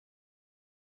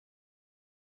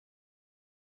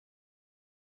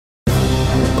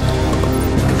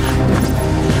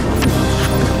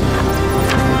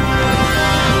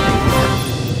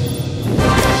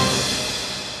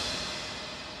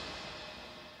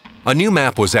A new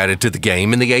map was added to the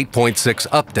game in the 8.6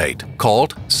 update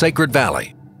called Sacred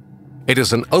Valley. It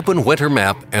is an open winter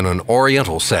map in an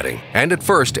oriental setting, and at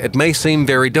first it may seem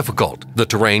very difficult. The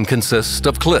terrain consists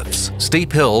of cliffs,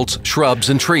 steep hills,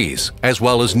 shrubs, and trees, as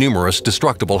well as numerous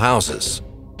destructible houses.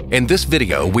 In this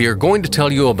video, we are going to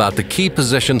tell you about the key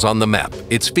positions on the map,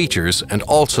 its features, and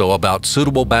also about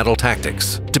suitable battle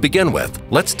tactics. To begin with,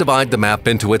 let's divide the map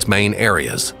into its main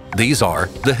areas. These are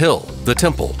the hill, the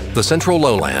temple, the central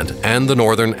lowland, and the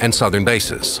northern and southern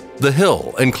bases. The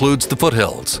hill includes the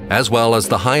foothills, as well as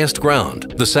the highest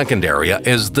ground. The second area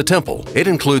is the temple. It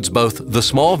includes both the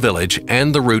small village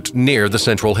and the route near the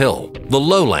central hill. The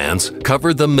lowlands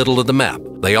cover the middle of the map.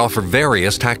 They offer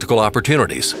various tactical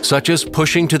opportunities, such as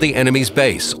pushing to the enemy's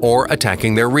base or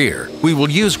attacking their rear. We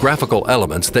will use graphical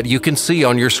elements that you can see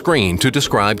on your screen to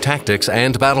describe tactics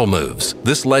and battle moves.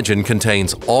 This legend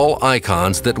contains all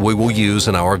icons that we will use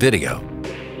in our video.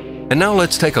 And now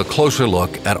let's take a closer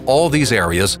look at all these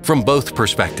areas from both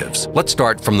perspectives. Let's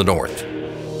start from the north.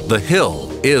 The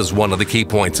hill is one of the key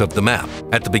points of the map.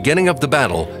 At the beginning of the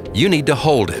battle, you need to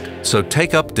hold it, so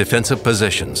take up defensive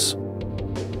positions.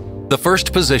 The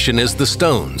first position is the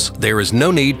stones. There is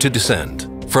no need to descend.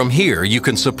 From here, you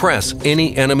can suppress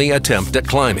any enemy attempt at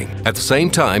climbing. At the same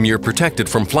time, you're protected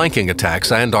from flanking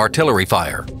attacks and artillery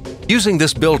fire. Using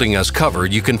this building as cover,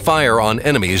 you can fire on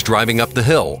enemies driving up the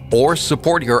hill or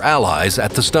support your allies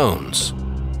at the stones.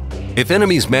 If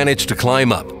enemies manage to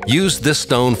climb up, use this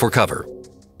stone for cover.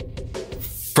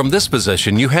 From this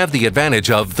position, you have the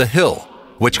advantage of the hill,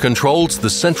 which controls the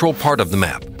central part of the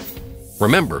map.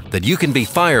 Remember that you can be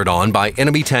fired on by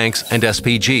enemy tanks and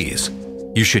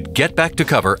SPGs. You should get back to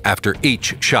cover after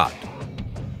each shot.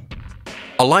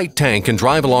 A light tank can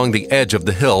drive along the edge of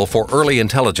the hill for early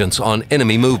intelligence on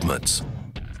enemy movements.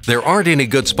 There aren't any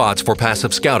good spots for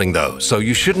passive scouting though, so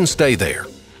you shouldn't stay there.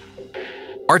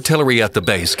 Artillery at the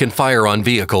base can fire on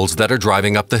vehicles that are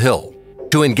driving up the hill.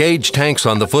 To engage tanks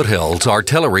on the foothills,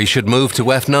 artillery should move to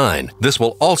F9. This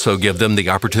will also give them the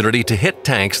opportunity to hit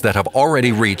tanks that have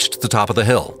already reached the top of the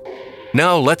hill.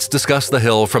 Now let's discuss the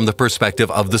hill from the perspective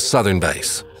of the southern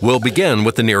base. We'll begin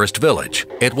with the nearest village.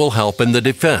 It will help in the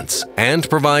defense and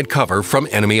provide cover from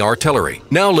enemy artillery.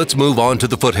 Now let's move on to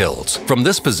the foothills. From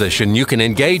this position, you can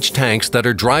engage tanks that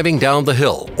are driving down the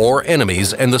hill or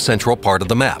enemies in the central part of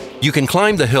the map. You can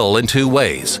climb the hill in two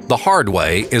ways. The hard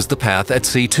way is the path at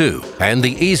C2, and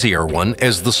the easier one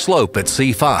is the slope at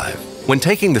C5. When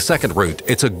taking the second route,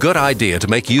 it's a good idea to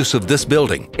make use of this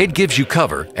building. It gives you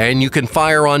cover, and you can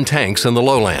fire on tanks in the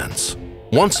lowlands.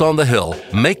 Once on the hill,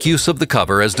 make use of the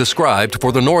cover as described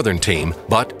for the northern team,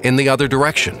 but in the other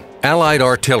direction. Allied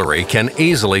artillery can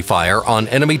easily fire on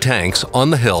enemy tanks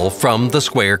on the hill from the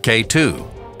square K2.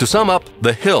 To sum up,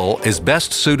 the hill is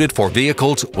best suited for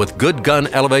vehicles with good gun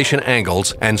elevation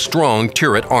angles and strong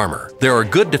turret armor. There are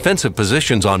good defensive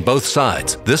positions on both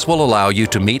sides. This will allow you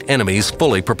to meet enemies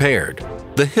fully prepared.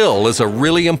 The hill is a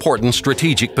really important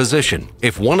strategic position.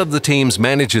 If one of the teams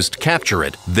manages to capture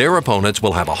it, their opponents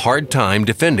will have a hard time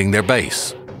defending their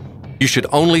base. You should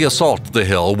only assault the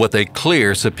hill with a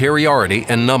clear superiority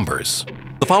in numbers.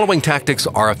 The following tactics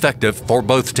are effective for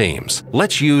both teams.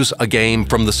 Let's use a game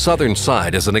from the southern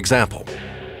side as an example.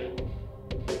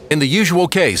 In the usual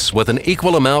case, with an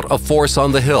equal amount of force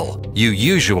on the hill, you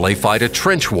usually fight a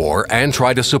trench war and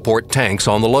try to support tanks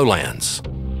on the lowlands.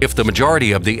 If the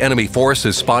majority of the enemy force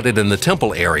is spotted in the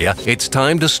temple area, it's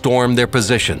time to storm their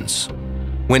positions.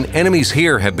 When enemies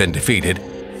here have been defeated,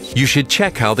 you should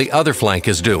check how the other flank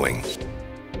is doing.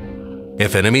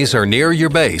 If enemies are near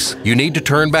your base, you need to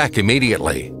turn back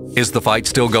immediately. Is the fight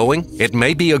still going? It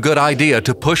may be a good idea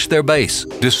to push their base,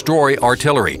 destroy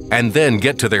artillery, and then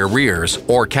get to their rears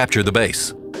or capture the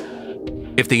base.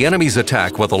 If the enemies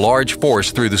attack with a large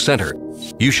force through the center,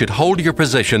 you should hold your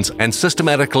positions and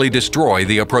systematically destroy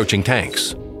the approaching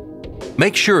tanks.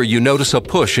 Make sure you notice a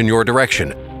push in your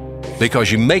direction,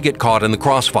 because you may get caught in the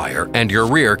crossfire and your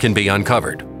rear can be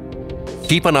uncovered.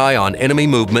 Keep an eye on enemy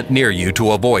movement near you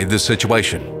to avoid this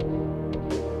situation.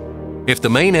 If the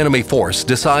main enemy force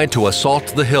decide to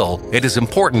assault the hill, it is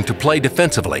important to play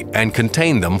defensively and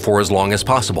contain them for as long as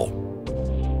possible.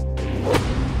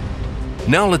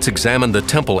 Now let's examine the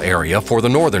temple area for the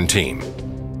northern team.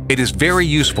 It is very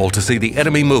useful to see the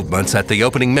enemy movements at the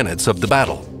opening minutes of the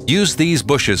battle. Use these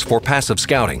bushes for passive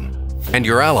scouting, and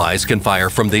your allies can fire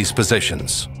from these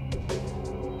positions.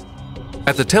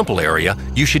 At the temple area,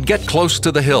 you should get close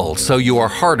to the hill so you are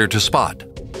harder to spot.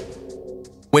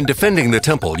 When defending the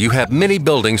temple, you have many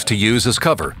buildings to use as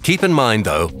cover. Keep in mind,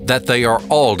 though, that they are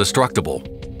all destructible.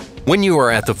 When you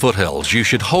are at the foothills, you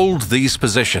should hold these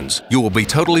positions. You will be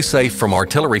totally safe from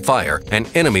artillery fire, and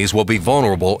enemies will be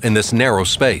vulnerable in this narrow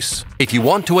space. If you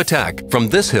want to attack, from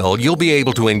this hill you'll be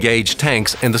able to engage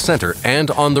tanks in the center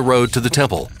and on the road to the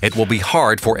temple. It will be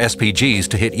hard for SPGs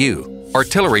to hit you.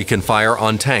 Artillery can fire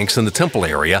on tanks in the temple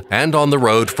area and on the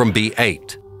road from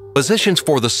B8. Positions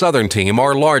for the southern team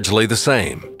are largely the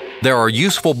same. There are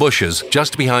useful bushes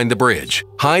just behind the bridge.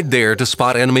 Hide there to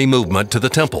spot enemy movement to the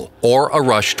temple or a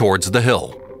rush towards the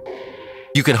hill.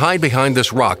 You can hide behind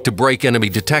this rock to break enemy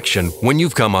detection when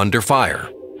you've come under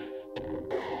fire.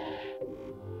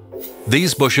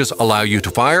 These bushes allow you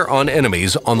to fire on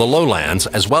enemies on the lowlands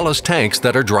as well as tanks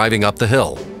that are driving up the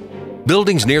hill.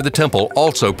 Buildings near the temple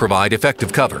also provide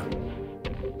effective cover.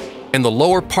 In the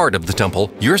lower part of the temple,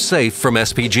 you're safe from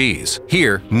SPGs.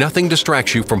 Here, nothing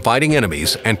distracts you from fighting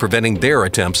enemies and preventing their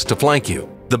attempts to flank you.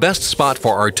 The best spot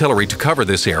for artillery to cover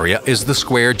this area is the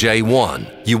square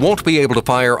J1. You won't be able to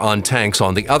fire on tanks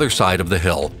on the other side of the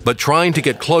hill, but trying to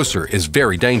get closer is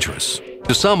very dangerous.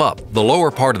 To sum up, the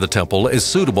lower part of the temple is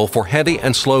suitable for heavy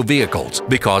and slow vehicles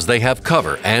because they have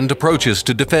cover and approaches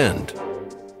to defend.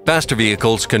 Faster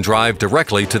vehicles can drive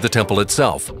directly to the temple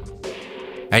itself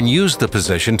and use the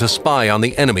position to spy on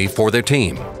the enemy for their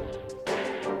team.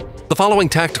 The following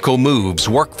tactical moves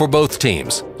work for both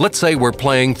teams. Let's say we're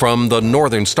playing from the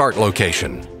northern start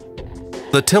location.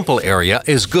 The temple area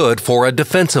is good for a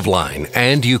defensive line,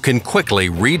 and you can quickly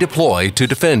redeploy to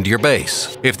defend your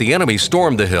base. If the enemy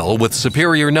storm the hill with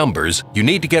superior numbers, you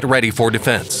need to get ready for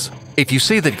defense. If you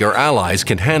see that your allies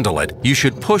can handle it, you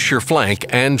should push your flank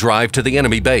and drive to the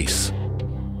enemy base.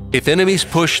 If enemies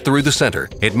push through the center,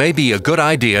 it may be a good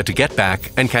idea to get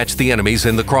back and catch the enemies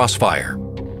in the crossfire.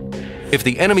 If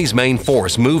the enemy's main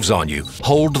force moves on you,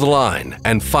 hold the line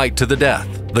and fight to the death.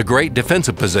 The great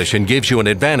defensive position gives you an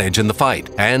advantage in the fight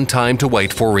and time to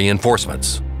wait for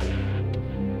reinforcements.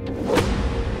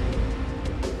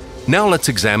 Now let's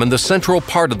examine the central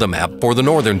part of the map for the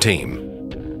northern team.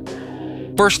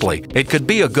 Firstly, it could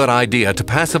be a good idea to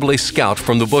passively scout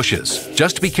from the bushes.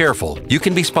 Just be careful, you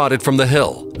can be spotted from the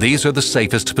hill. These are the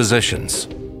safest positions.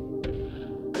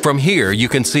 From here, you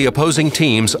can see opposing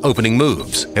teams opening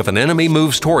moves. If an enemy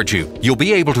moves towards you, you'll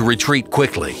be able to retreat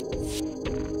quickly.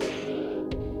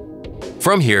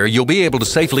 From here, you'll be able to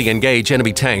safely engage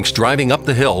enemy tanks driving up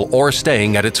the hill or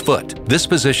staying at its foot. This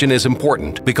position is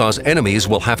important because enemies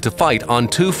will have to fight on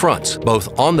two fronts,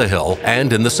 both on the hill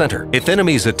and in the center. If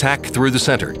enemies attack through the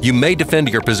center, you may defend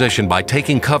your position by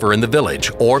taking cover in the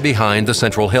village or behind the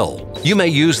central hill. You may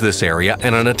use this area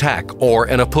in an attack or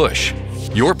in a push.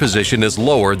 Your position is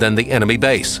lower than the enemy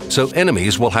base, so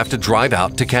enemies will have to drive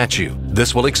out to catch you.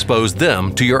 This will expose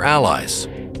them to your allies.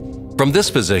 From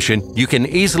this position, you can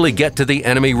easily get to the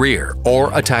enemy rear or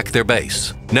attack their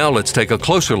base. Now let's take a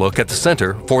closer look at the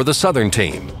center for the southern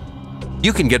team.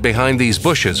 You can get behind these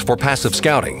bushes for passive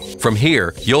scouting. From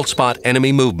here, you'll spot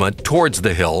enemy movement towards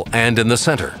the hill and in the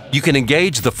center. You can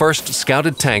engage the first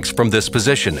scouted tanks from this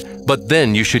position, but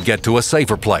then you should get to a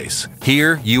safer place.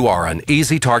 Here, you are an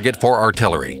easy target for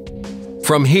artillery.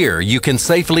 From here, you can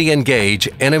safely engage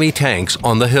enemy tanks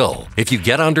on the hill. If you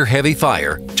get under heavy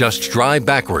fire, just drive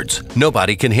backwards.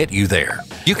 Nobody can hit you there.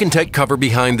 You can take cover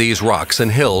behind these rocks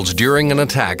and hills during an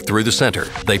attack through the center.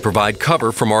 They provide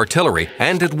cover from artillery,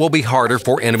 and it will be harder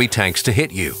for enemy tanks to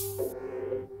hit you.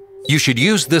 You should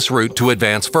use this route to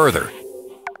advance further.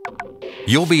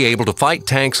 You'll be able to fight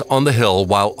tanks on the hill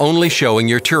while only showing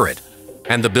your turret,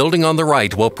 and the building on the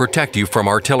right will protect you from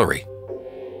artillery.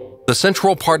 The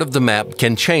central part of the map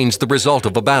can change the result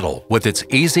of a battle with its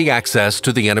easy access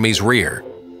to the enemy's rear.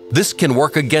 This can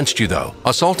work against you though.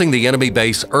 Assaulting the enemy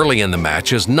base early in the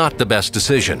match is not the best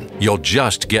decision. You'll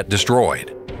just get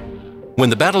destroyed. When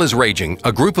the battle is raging,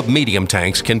 a group of medium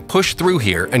tanks can push through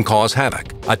here and cause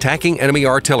havoc. Attacking enemy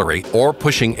artillery or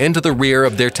pushing into the rear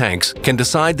of their tanks can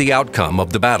decide the outcome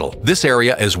of the battle. This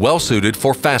area is well suited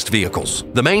for fast vehicles.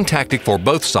 The main tactic for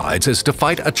both sides is to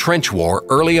fight a trench war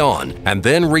early on and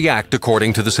then react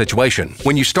according to the situation.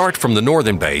 When you start from the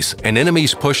northern base and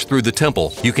enemies push through the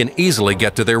temple, you can easily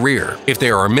get to their rear. If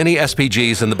there are many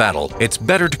SPGs in the battle, it's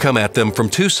better to come at them from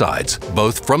two sides,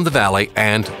 both from the valley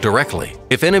and directly.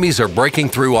 If enemies are breaking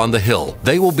through on the hill,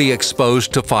 they will be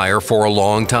exposed to fire for a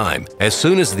long time. As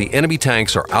soon as the enemy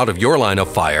tanks are out of your line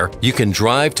of fire, you can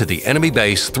drive to the enemy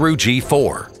base through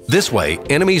G4. This way,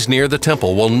 enemies near the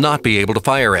temple will not be able to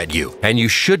fire at you, and you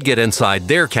should get inside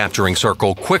their capturing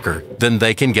circle quicker than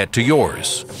they can get to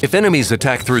yours. If enemies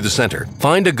attack through the center,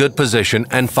 find a good position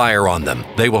and fire on them.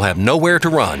 They will have nowhere to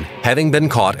run, having been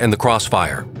caught in the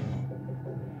crossfire.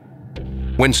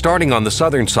 When starting on the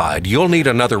southern side, you'll need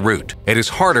another route. It is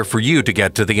harder for you to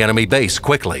get to the enemy base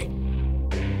quickly.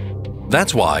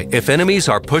 That's why, if enemies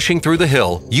are pushing through the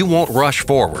hill, you won't rush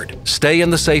forward. Stay in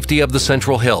the safety of the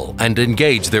central hill and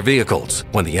engage their vehicles.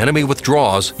 When the enemy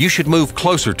withdraws, you should move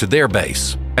closer to their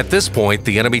base. At this point,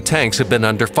 the enemy tanks have been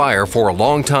under fire for a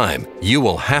long time. You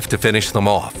will have to finish them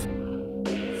off.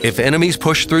 If enemies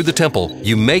push through the temple,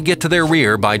 you may get to their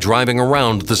rear by driving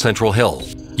around the central hill.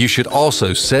 You should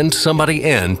also send somebody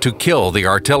in to kill the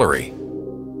artillery.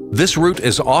 This route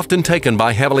is often taken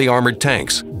by heavily armored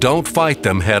tanks. Don't fight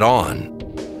them head-on.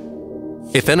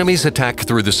 If enemies attack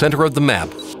through the center of the map,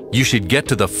 you should get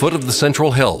to the foot of the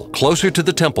central hill, closer to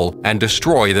the temple, and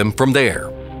destroy them from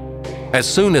there.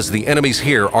 As soon as the enemies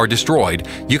here are destroyed,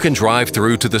 you can drive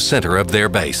through to the center of their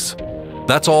base.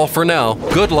 That's all for now.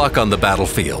 Good luck on the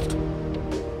battlefield.